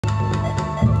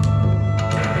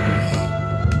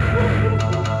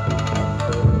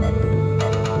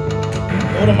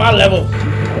Go to my level.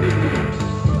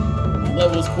 My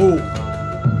level is cool.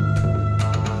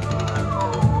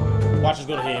 Watch us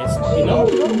go to his. You know?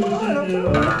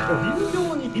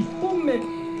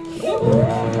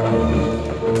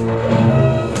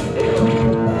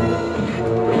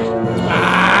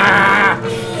 Ah!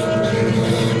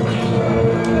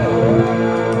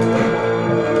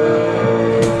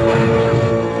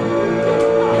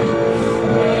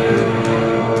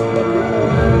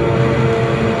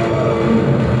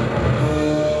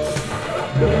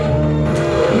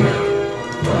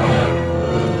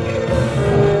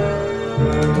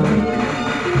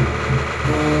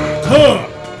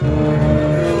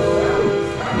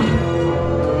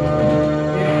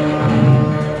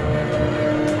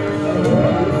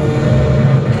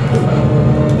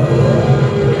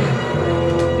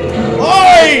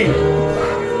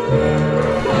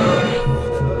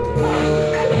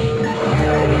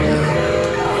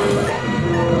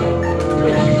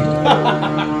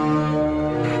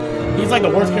 He's like the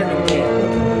worst character in the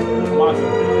game. Monster.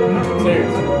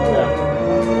 Serious. Yeah.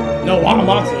 No, I'm a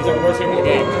monster. He's like the worst character in the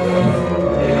game.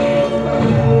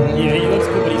 Yeah, he looks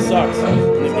cool, but he sucks in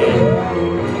this game.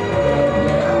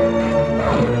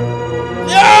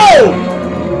 No!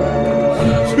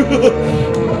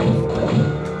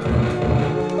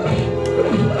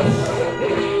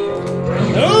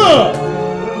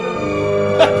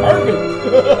 Perfect.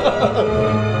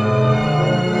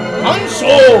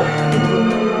 Hancho!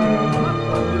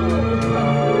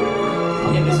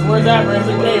 Yeah, this is where it's at for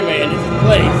Instant Play, man. This is the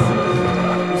place.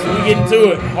 So we get into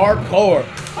it. Hardcore.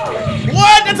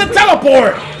 What? That's a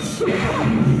teleport!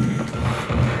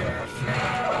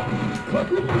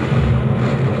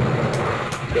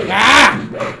 Ah!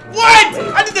 What?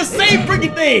 I did the same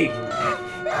freaking thing!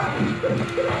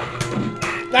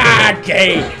 Ah,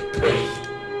 okay.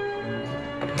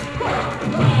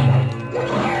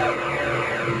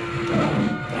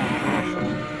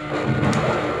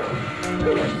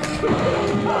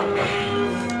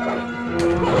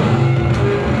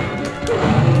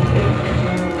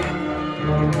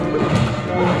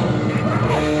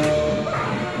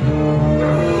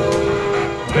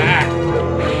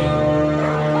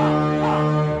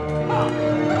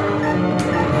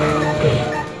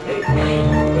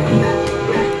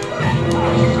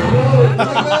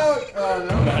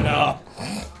 No.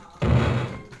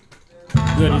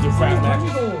 Good, he's a fast match.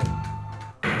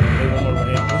 Wait, one more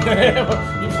way.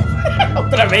 How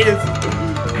did I made this?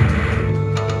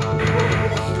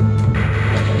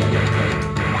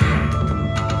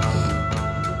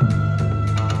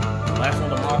 Last one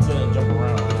to Mata and jump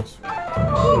around.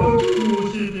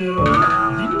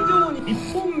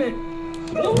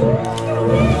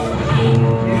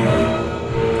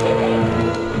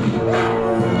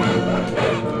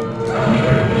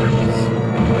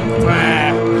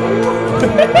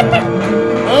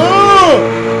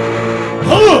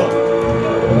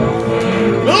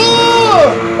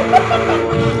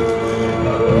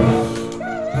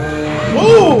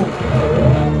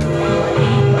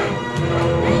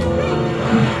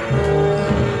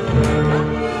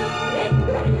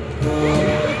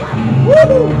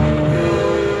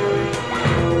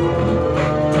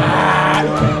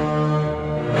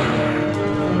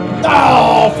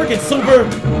 Oh, freaking super!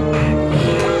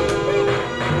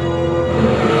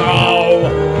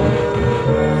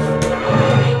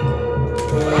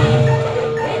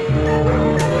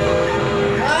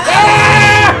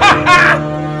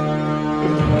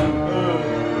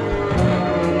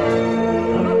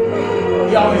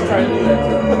 He always tries to do that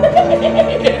too.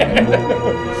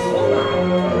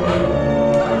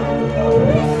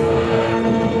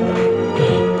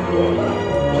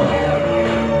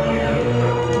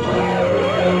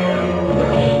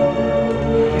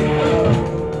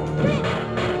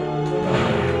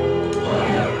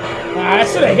 I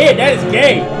should have hit. That is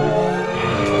gay.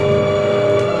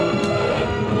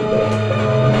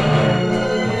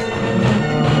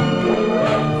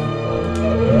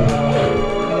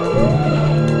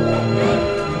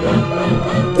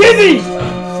 Dizzy!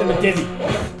 Send a dizzy.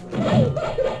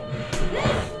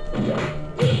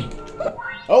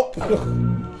 Oh.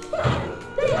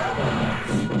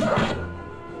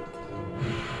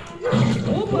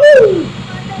 Woo!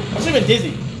 I should have been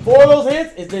dizzy. 4 of those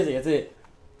hits, it's dizzy. That's it.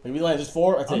 If we land just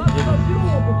 4, that's it. Dizzy.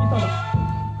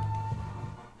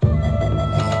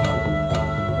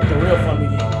 That's a real fun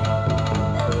game.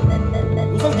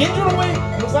 What's that getting you away?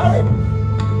 I'm sorry.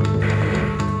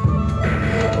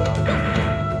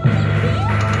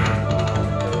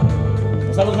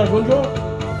 ¿Sabes algún yo?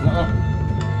 No.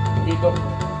 Poquito.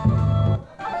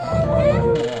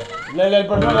 El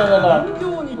personaje de la...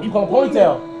 Con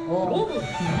ponytail.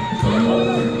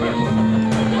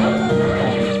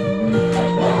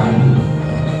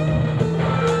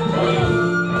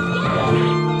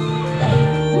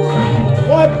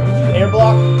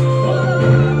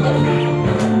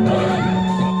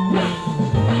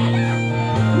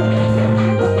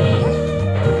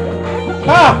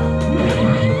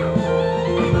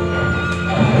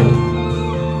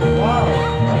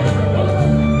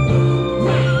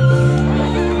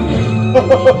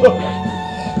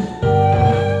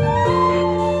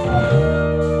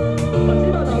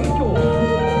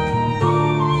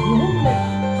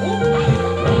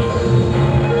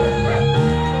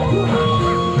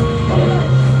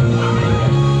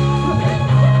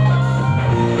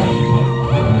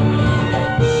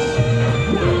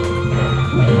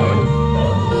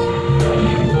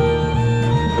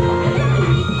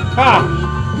 Ah!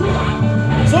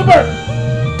 Super!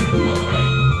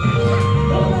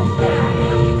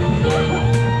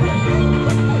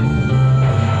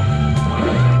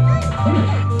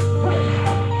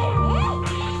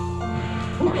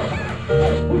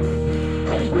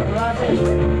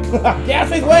 Get out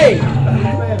his way!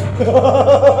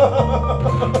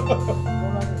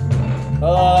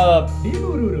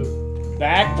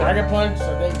 Back, Dragon Punch, I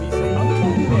think BC.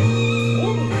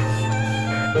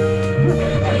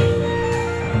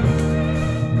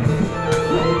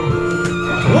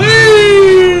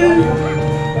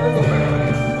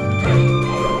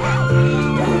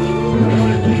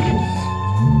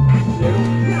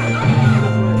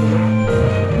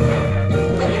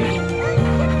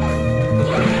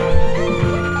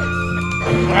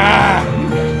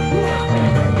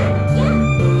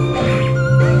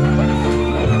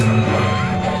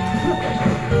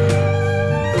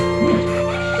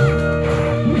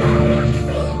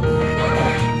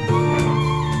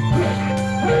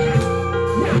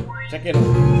 Check it.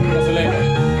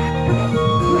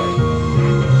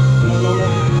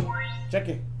 Check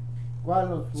it.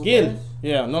 ¿Cuál? Skill.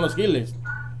 Yeah, no skill list.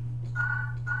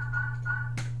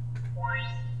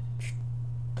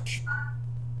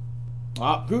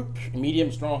 Ah, good.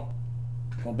 Medium strong.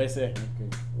 Con BC.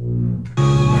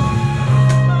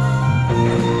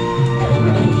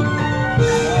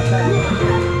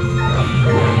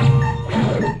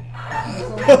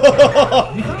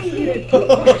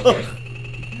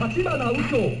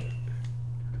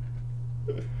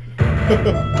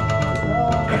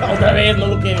 Otra vez, no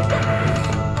lo que.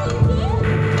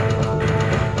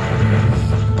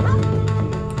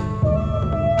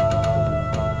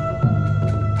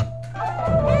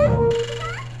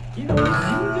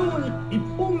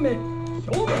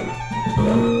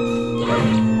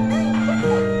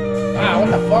 Ah, what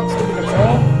the fuck? Stupid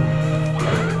control.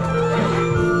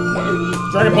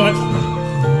 Dragon Punch.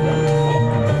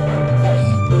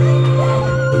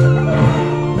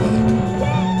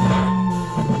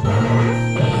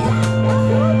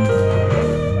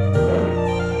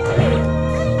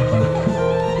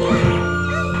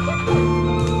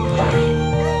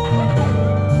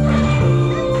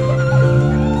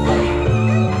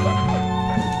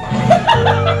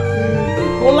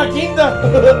 Con la quinta.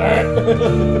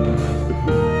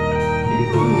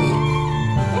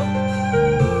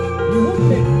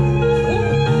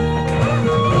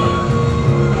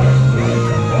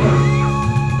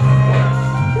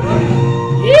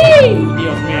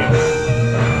 Dios mío.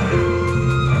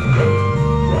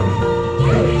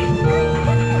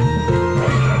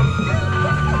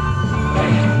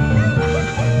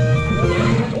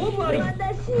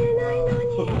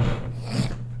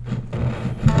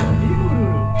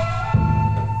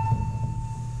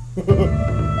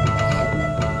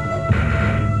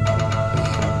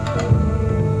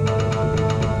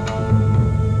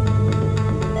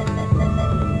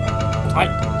 Ay,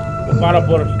 para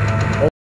por